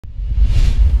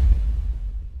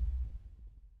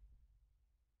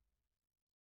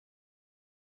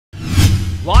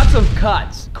Lots of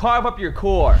cuts. Carve up your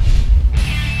core.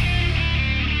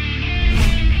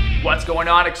 What's going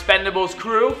on, Expendables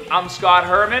crew? I'm Scott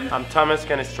Herman. I'm Thomas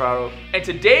Canestraro. And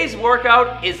today's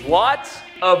workout is lots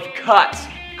of cuts.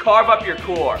 Carve up your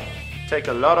core. Take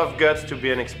a lot of guts to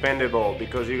be an expendable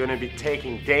because you're going to be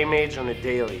taking damage on a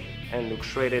daily and look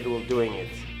shredded while doing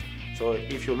it. So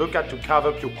if you look at to carve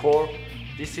up your core,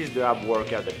 this is the ab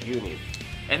workout that you need.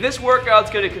 And this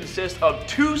workout's going to consist of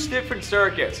two different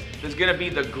circuits. There's going to be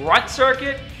the grunt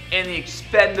circuit and the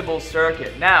expendable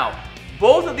circuit. Now,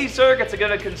 both of these circuits are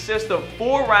going to consist of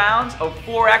 4 rounds of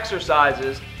 4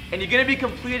 exercises, and you're going to be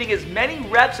completing as many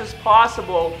reps as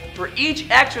possible for each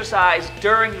exercise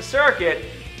during the circuit.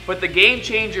 But the game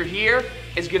changer here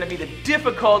is going to be the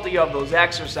difficulty of those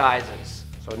exercises.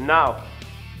 So now,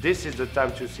 this is the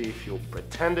time to see if you're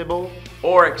pretendable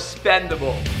or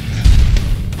expendable.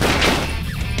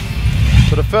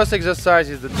 So the first exercise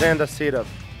is the gender sit-up.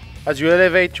 As you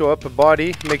elevate your upper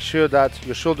body, make sure that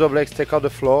your shoulder blades take out the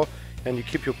floor and you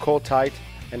keep your core tight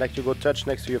and that you go touch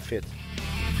next to your feet.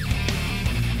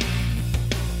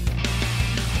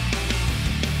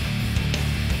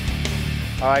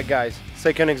 Alright guys,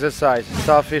 second exercise,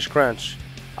 starfish crunch.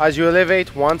 As you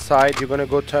elevate one side, you're going to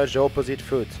go touch the opposite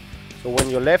foot. So when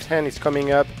your left hand is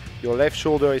coming up, your left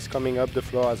shoulder is coming up the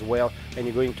floor as well, and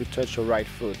you're going to touch your right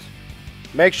foot.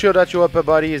 Make sure that your upper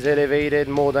body is elevated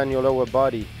more than your lower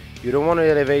body. You don't want to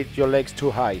elevate your legs too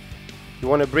high. You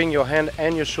want to bring your hand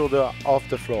and your shoulder off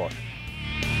the floor.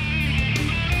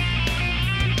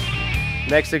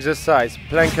 Next exercise,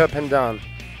 plank up and down.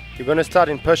 You're going to start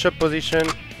in push-up position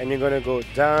and you're going to go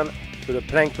down to the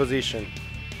plank position.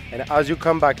 And as you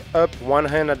come back up, one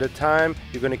hand at a time,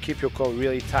 you're going to keep your core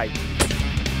really tight.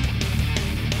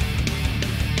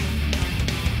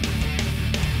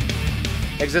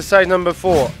 Exercise number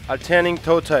 4, alternating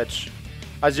toe touch.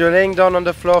 As you're laying down on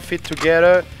the floor, feet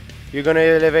together, you're going to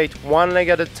elevate one leg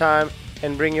at a time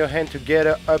and bring your hand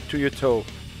together up to your toe.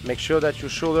 Make sure that your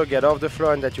shoulder get off the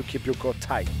floor and that you keep your core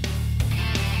tight.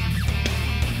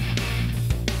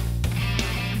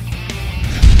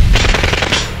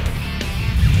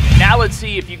 Now let's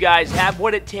see if you guys have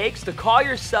what it takes to call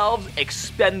yourselves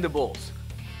expendables.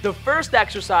 The first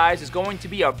exercise is going to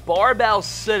be a barbell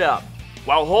sit-up.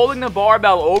 While holding the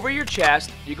barbell over your chest,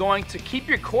 you're going to keep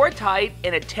your core tight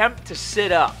and attempt to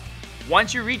sit up.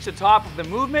 Once you reach the top of the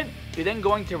movement, you're then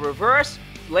going to reverse,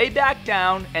 lay back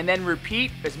down, and then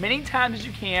repeat as many times as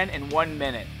you can in 1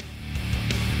 minute.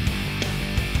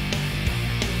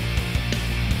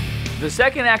 The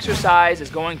second exercise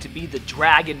is going to be the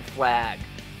dragon flag.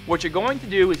 What you're going to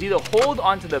do is either hold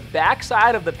onto the back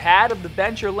side of the pad of the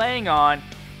bench you're laying on,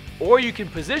 or you can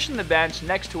position the bench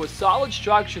next to a solid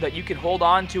structure that you can hold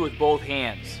on to with both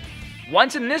hands.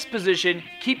 Once in this position,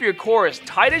 keep your core as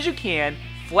tight as you can,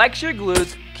 flex your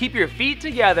glutes, keep your feet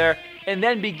together, and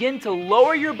then begin to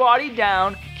lower your body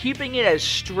down, keeping it as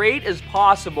straight as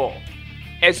possible.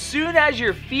 As soon as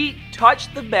your feet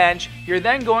touch the bench, you're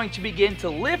then going to begin to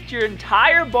lift your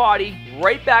entire body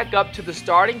right back up to the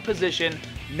starting position,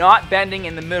 not bending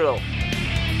in the middle.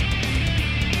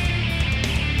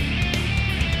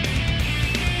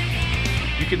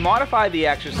 You can modify the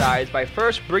exercise by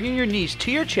first bringing your knees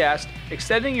to your chest,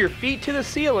 extending your feet to the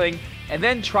ceiling, and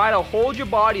then try to hold your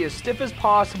body as stiff as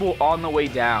possible on the way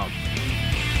down.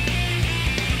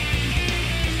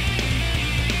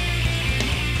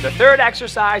 The third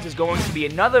exercise is going to be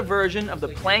another version of the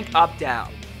plank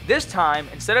up-down. This time,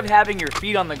 instead of having your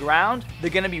feet on the ground, they're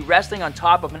going to be resting on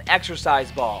top of an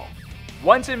exercise ball.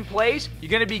 Once in place,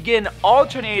 you're going to begin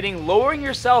alternating lowering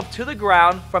yourself to the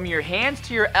ground from your hands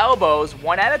to your elbows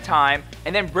one at a time,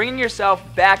 and then bringing yourself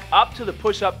back up to the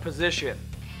push-up position.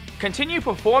 Continue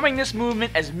performing this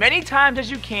movement as many times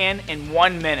as you can in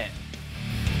 1 minute.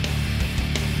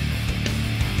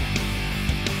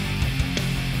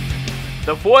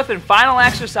 The fourth and final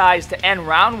exercise to end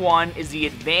round 1 is the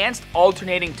advanced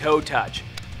alternating toe touch.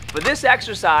 For this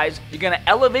exercise, you're going to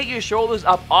elevate your shoulders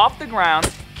up off the ground,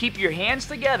 keep your hands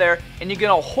together, and you're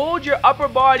going to hold your upper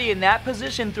body in that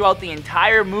position throughout the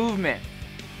entire movement.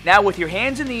 Now with your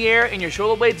hands in the air and your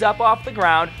shoulder blades up off the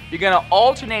ground, you're going to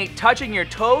alternate touching your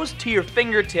toes to your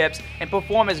fingertips and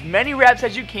perform as many reps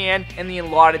as you can in the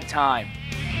allotted time.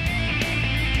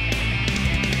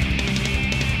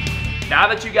 Now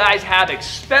that you guys have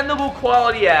expendable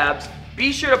quality abs,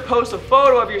 be sure to post a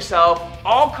photo of yourself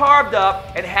all carved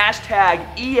up and hashtag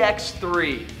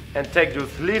EX3. And take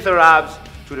those lethal abs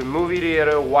to the movie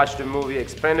theater, watch the movie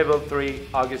Expendables 3,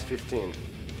 August 15.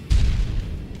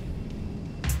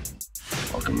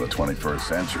 Welcome to the 21st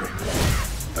century.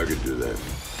 I could do that.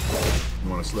 You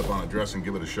want to slip on a dress and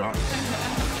give it a shot? Hey,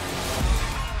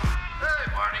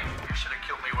 Barney.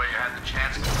 you while you had the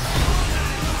chance.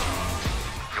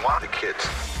 You want the kids?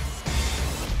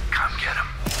 Come get them.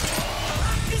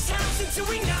 This house until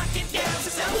we knock it down.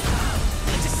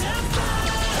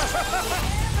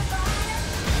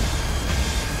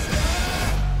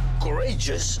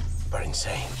 Courageous, but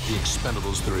insane. The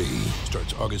Expendables 3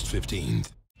 starts August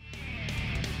 15th.